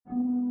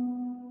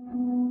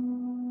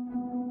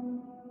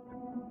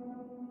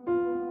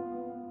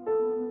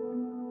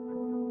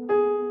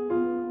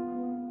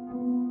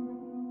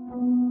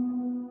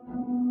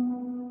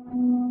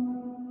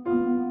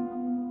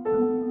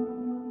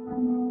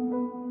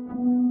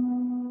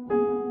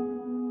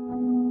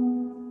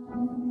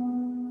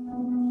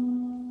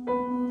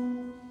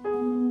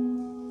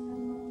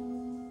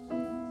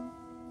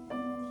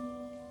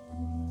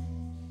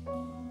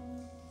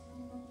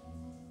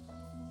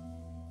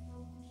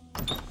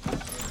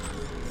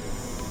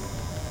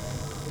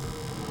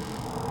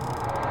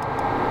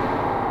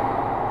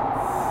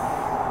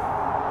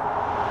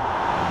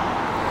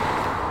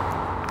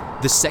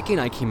The second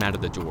I came out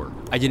of the door,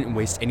 I didn't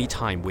waste any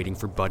time waiting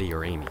for Buddy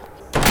or Amy.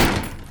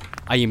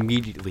 I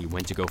immediately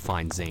went to go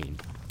find Zane.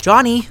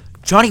 Johnny,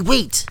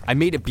 wait! I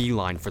made a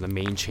beeline for the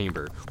main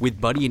chamber, with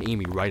Buddy and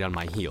Amy right on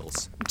my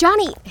heels.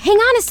 Johnny, hang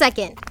on a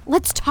second.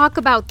 Let's talk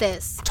about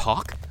this.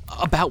 Talk?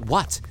 About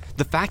what?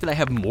 The fact that I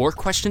have more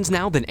questions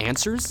now than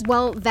answers?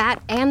 Well,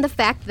 that and the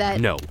fact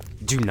that... No,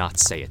 do not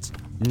say it.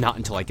 Not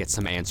until I get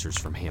some answers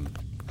from him.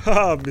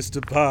 Ah,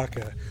 Mr.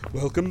 Parker.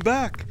 Welcome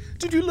back.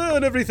 Did you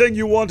learn everything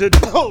you wanted?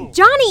 Oh!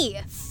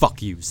 Johnny!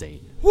 Fuck you,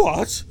 Zane.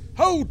 What?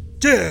 How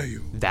dare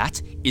you?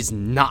 That is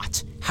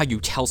not how you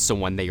tell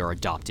someone they are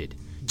adopted.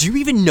 Do you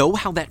even know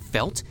how that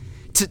felt?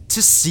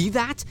 To see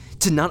that?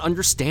 To not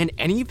understand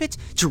any of it?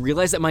 To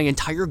realize that my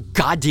entire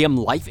goddamn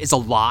life is a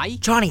lie?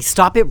 Johnny,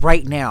 stop it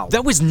right now.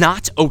 That was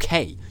not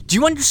okay. Do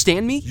you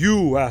understand me?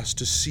 You asked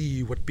to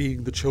see what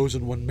being the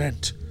chosen one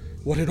meant.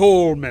 What it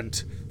all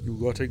meant. You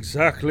got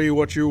exactly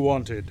what you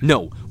wanted.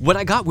 No, what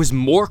I got was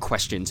more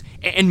questions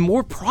and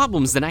more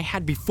problems than I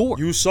had before.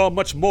 You saw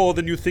much more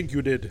than you think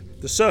you did.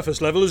 The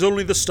surface level is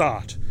only the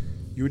start.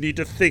 You need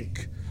to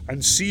think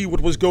and see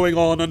what was going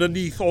on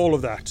underneath all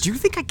of that. Do you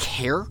think I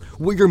care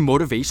what your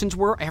motivations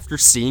were after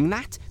seeing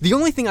that? The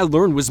only thing I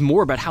learned was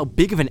more about how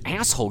big of an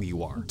asshole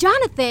you are.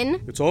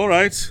 Jonathan! It's all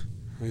right.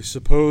 I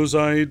suppose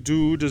I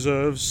do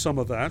deserve some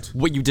of that.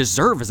 What you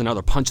deserve is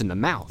another punch in the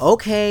mouth.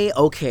 Okay.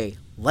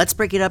 Let's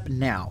break it up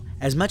now.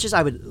 As much as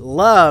I would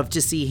love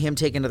to see him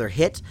take another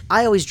hit,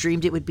 I always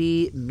dreamed it would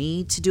be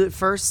me to do it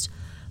first.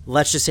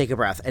 Let's just take a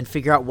breath and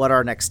figure out what are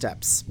our next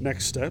steps.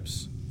 Next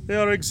steps? They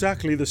are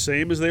exactly the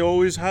same as they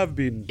always have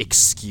been.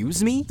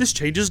 Excuse me? This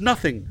changes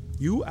nothing.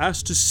 You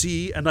asked to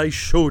see, and I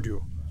showed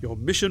you. Your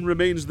mission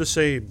remains the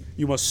same.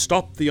 You must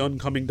stop the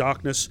oncoming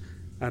darkness,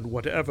 and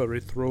whatever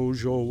it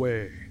throws your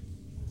way.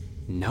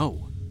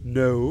 No.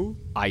 No?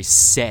 I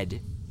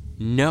said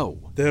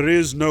no. There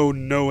is no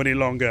no any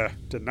longer.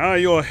 Deny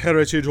your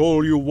heritage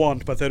all you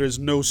want, but there is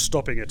no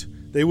stopping it.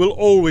 They will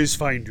always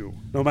find you.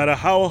 No matter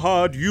how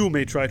hard you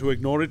may try to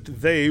ignore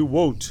it, they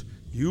won't.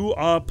 You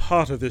are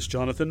part of this,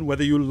 Jonathan,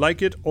 whether you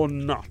like it or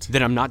not.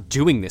 Then I'm not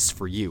doing this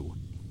for you.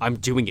 I'm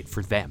doing it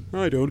for them.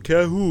 I don't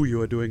care who you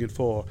are doing it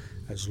for,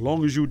 as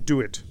long as you do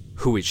it.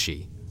 Who is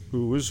she?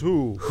 Who is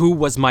who? Who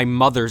was my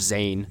mother,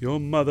 Zane? Your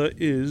mother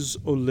is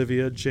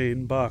Olivia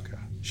Jane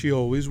Barker. She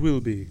always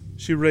will be.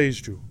 She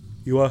raised you.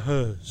 You are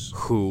hers.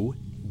 Who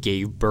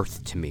gave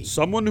birth to me?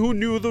 Someone who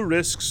knew the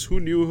risks, who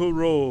knew her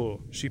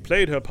role. She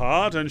played her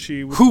part, and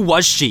she... Who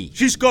was she?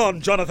 She's gone,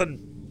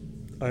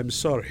 Jonathan! I'm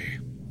sorry,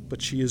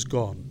 but she is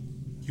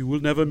gone. You will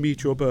never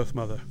meet your birth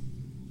mother.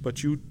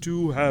 But you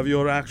do have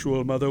your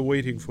actual mother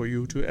waiting for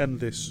you to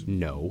end this.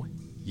 No,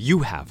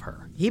 you have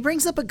her. He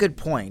brings up a good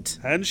point.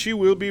 And she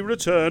will be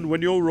returned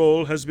when your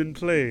role has been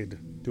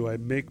played. Do I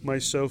make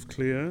myself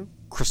clear?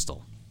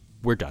 Crystal,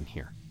 we're done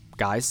here.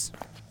 Guys?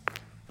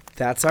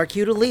 That's our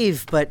cue to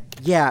leave, but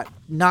yeah,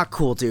 not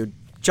cool, dude.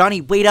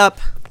 Johnny, wait up!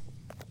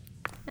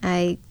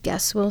 I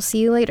guess we'll see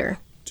you later.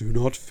 Do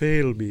not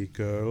fail me,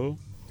 girl.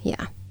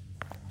 Yeah.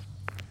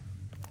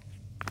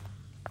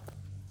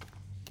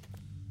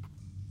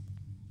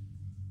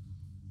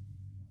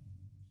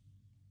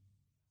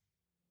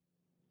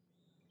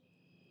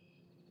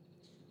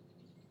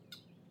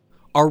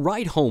 Our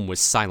ride home was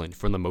silent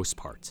for the most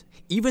part.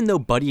 Even though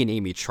Buddy and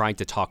Amy tried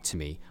to talk to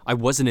me, I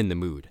wasn't in the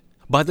mood.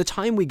 By the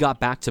time we got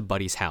back to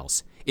Buddy's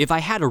house, if I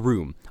had a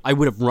room, I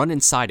would have run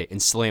inside it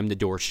and slammed the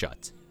door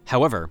shut.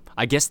 However,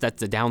 I guess that's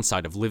the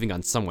downside of living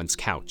on someone's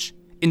couch.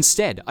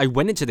 Instead, I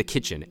went into the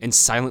kitchen and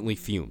silently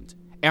fumed.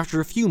 After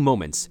a few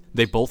moments,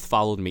 they both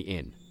followed me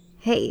in.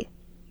 Hey,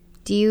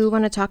 do you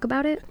want to talk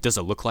about it? Does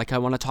it look like I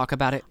want to talk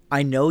about it?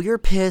 I know you're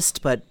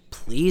pissed, but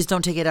please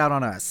don't take it out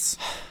on us.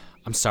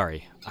 I'm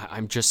sorry.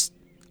 I'm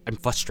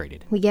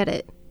frustrated. We get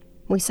it.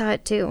 We saw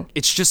it too.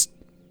 It's just,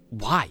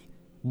 why?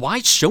 Why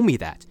show me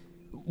that?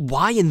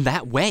 Why in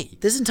that way?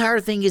 This entire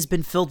thing has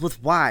been filled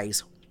with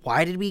whys.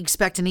 Why did we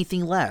expect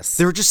anything less?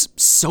 There are just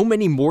so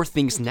many more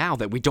things now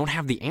that we don't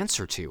have the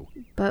answer to.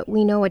 But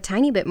we know a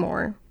tiny bit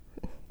more.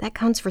 That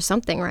counts for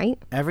something, right?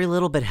 Every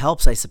little bit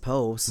helps, I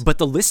suppose. But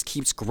the list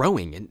keeps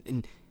growing,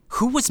 and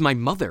who was my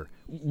mother?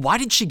 Why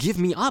did she give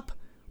me up?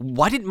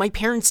 Why didn't my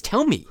parents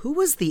tell me? Who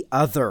was the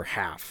other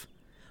half?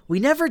 We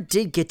never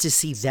did get to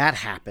see that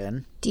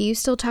happen. Do you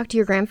still talk to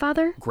your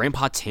grandfather?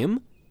 Grandpa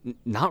Tim?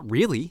 Not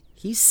really.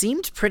 He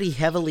seemed pretty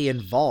heavily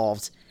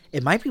involved.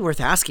 It might be worth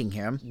asking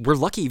him. We're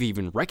lucky if he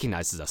even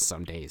recognizes us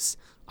some days.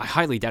 I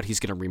highly doubt he's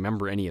going to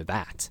remember any of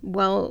that.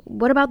 Well,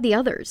 what about the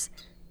others?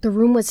 The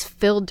room was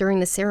filled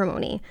during the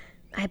ceremony.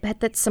 I bet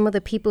that some of the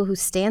people who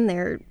stand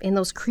there in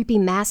those creepy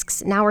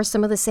masks now are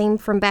some of the same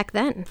from back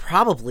then.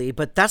 Probably,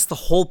 but that's the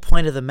whole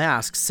point of the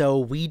masks, so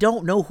we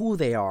don't know who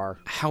they are.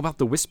 How about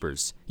the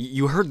whispers?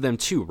 You heard them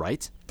too,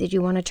 right? Did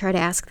you want to try to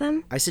ask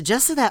them? I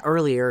suggested that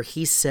earlier.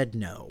 He said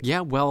no.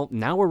 Yeah, well,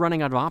 now we're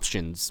running out of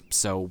options,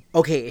 so...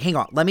 Okay, hang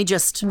on. Let me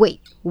just...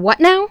 Wait, what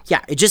now?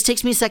 Yeah, it just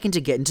takes me a second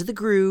to get into the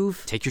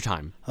groove. Take your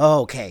time.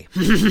 Okay.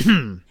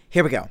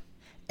 Here we go.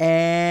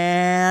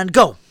 And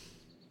go!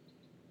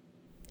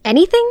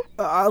 Anything?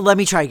 Let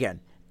me try again.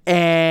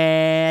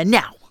 And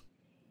now.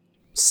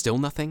 Still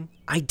nothing?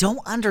 I don't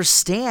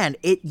understand.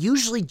 It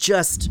usually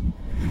just...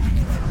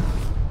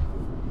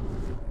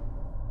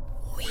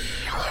 We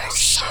are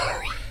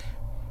sorry.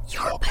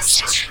 Your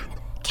possession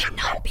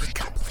cannot be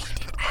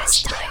completed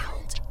as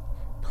dialed.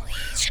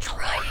 Please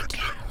try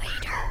again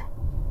later.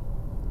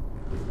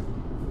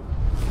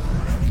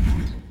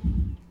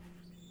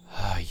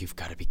 You've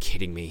got to be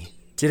kidding me.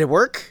 Did it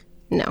work?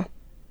 No,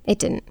 it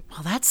didn't.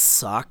 Well, that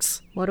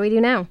sucks. What do we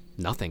do now?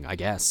 Nothing, I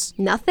guess.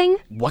 Nothing?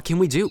 What can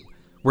we do?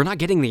 We're not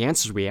getting the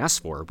answers we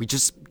asked for. We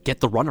just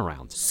get the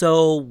runaround.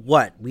 So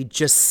what? We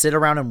just sit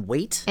around and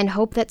wait? And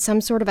hope that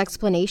some sort of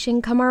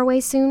explanation come our way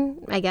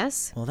soon, I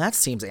guess? Well, that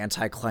seems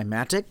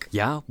anticlimactic.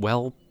 Yeah,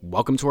 well,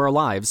 welcome to our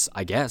lives,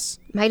 I guess.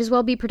 Might as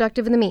well be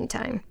productive in the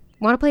meantime.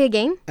 Want to play a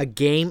game? A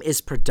game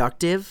is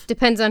productive?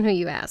 Depends on who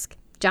you ask.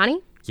 Johnny?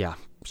 Yeah,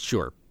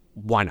 sure.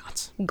 Why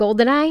not?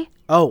 GoldenEye?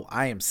 Oh,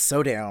 I am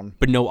so down.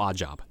 But no odd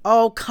job.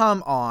 Oh,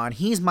 come on.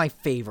 He's my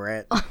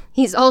favorite.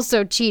 He's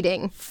also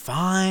cheating.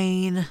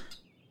 Fine.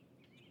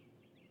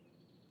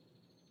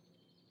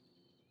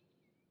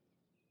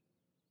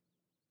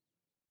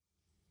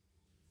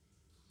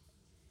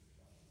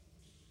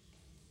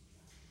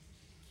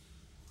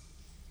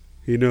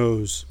 He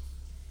knows.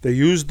 They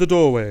used the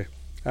doorway,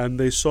 and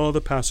they saw the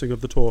passing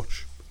of the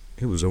torch.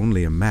 It was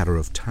only a matter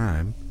of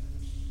time.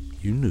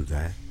 You knew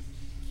that.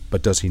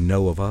 But does he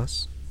know of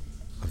us?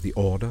 Of the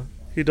Order?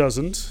 He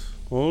doesn't.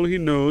 All he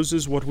knows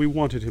is what we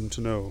wanted him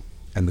to know.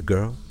 And the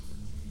girl?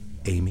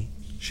 Amy?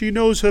 She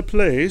knows her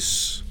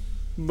place,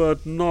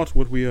 but not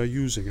what we are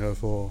using her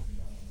for.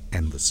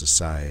 And the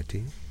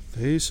Society?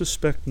 They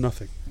suspect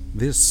nothing.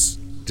 This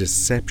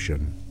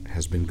deception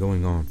has been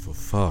going on for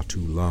far too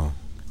long.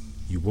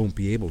 You won't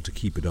be able to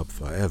keep it up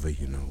forever,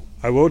 you know.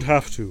 I won't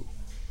have to.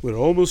 We're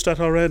almost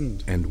at our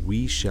end. And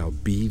we shall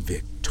be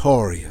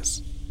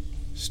victorious.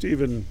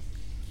 Stephen,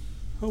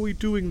 are we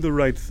doing the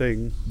right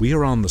thing? We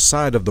are on the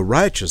side of the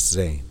righteous,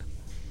 Zane.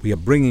 We are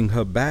bringing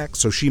her back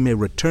so she may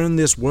return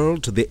this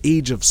world to the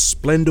age of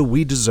splendor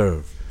we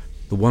deserve,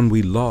 the one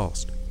we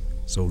lost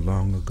so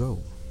long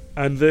ago.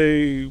 And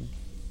they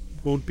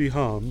won't be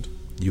harmed?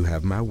 You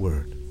have my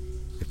word.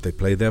 If they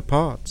play their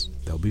parts,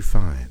 they'll be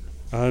fine.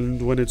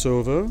 And when it's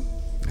over?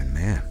 And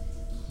then,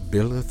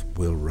 Byleth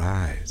will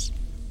rise.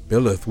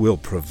 Byleth will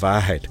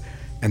provide,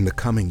 and the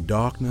coming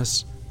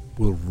darkness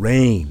will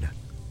reign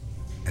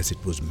as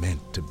it was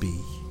meant to be.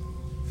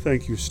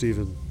 Thank you,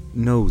 Stephen.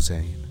 No,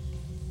 Zane.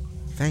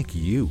 Thank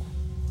you.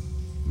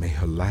 May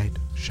her light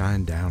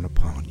shine down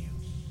upon you.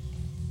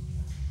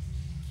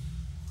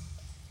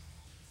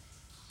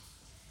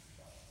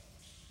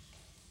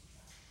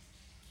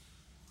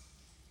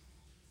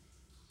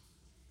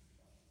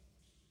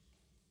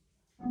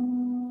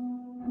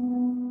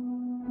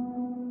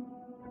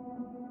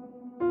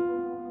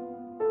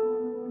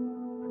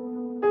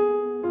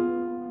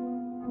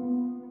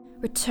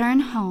 Return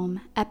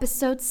Home,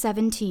 Episode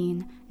 17,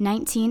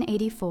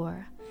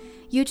 1984.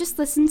 You just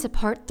listened to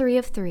Part 3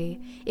 of 3.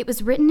 It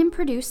was written and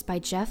produced by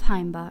Jeff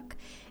Heimbuch.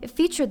 It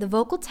featured the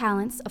vocal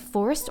talents of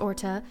Forrest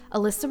Orta,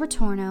 Alyssa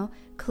Retorno,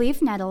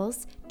 Cleve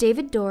Nettles,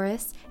 David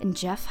Doris, and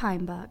Jeff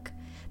Heimbuch.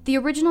 The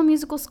original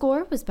musical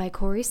score was by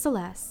Corey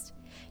Celeste.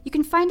 You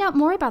can find out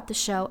more about the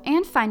show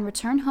and find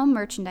Return Home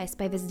merchandise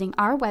by visiting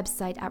our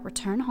website at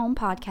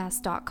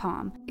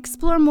returnhomepodcast.com.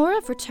 Explore more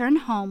of Return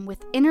Home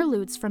with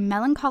interludes from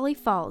Melancholy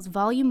Falls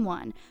Volume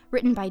 1,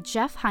 written by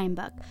Jeff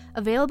Heimbuch,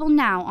 available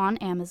now on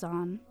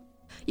Amazon.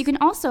 You can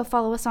also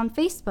follow us on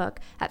Facebook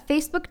at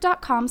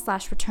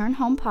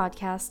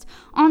facebook.com/returnhomepodcast,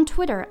 on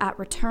Twitter at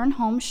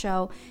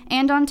returnhomeshow,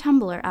 and on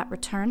Tumblr at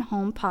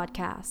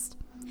returnhomepodcast.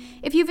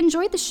 If you've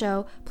enjoyed the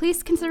show,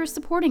 please consider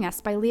supporting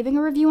us by leaving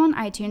a review on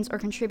iTunes or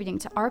contributing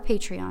to our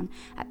Patreon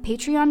at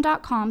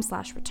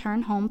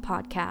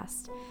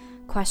patreon.com/returnhomepodcast.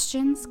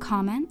 Questions?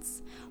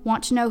 Comments?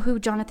 Want to know who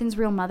Jonathan's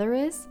real mother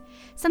is?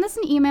 Send us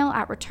an email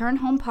at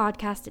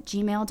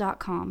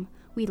returnhomepodcast@gmail.com.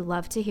 We'd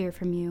love to hear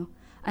from you.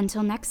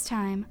 Until next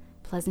time,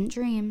 pleasant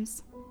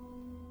dreams.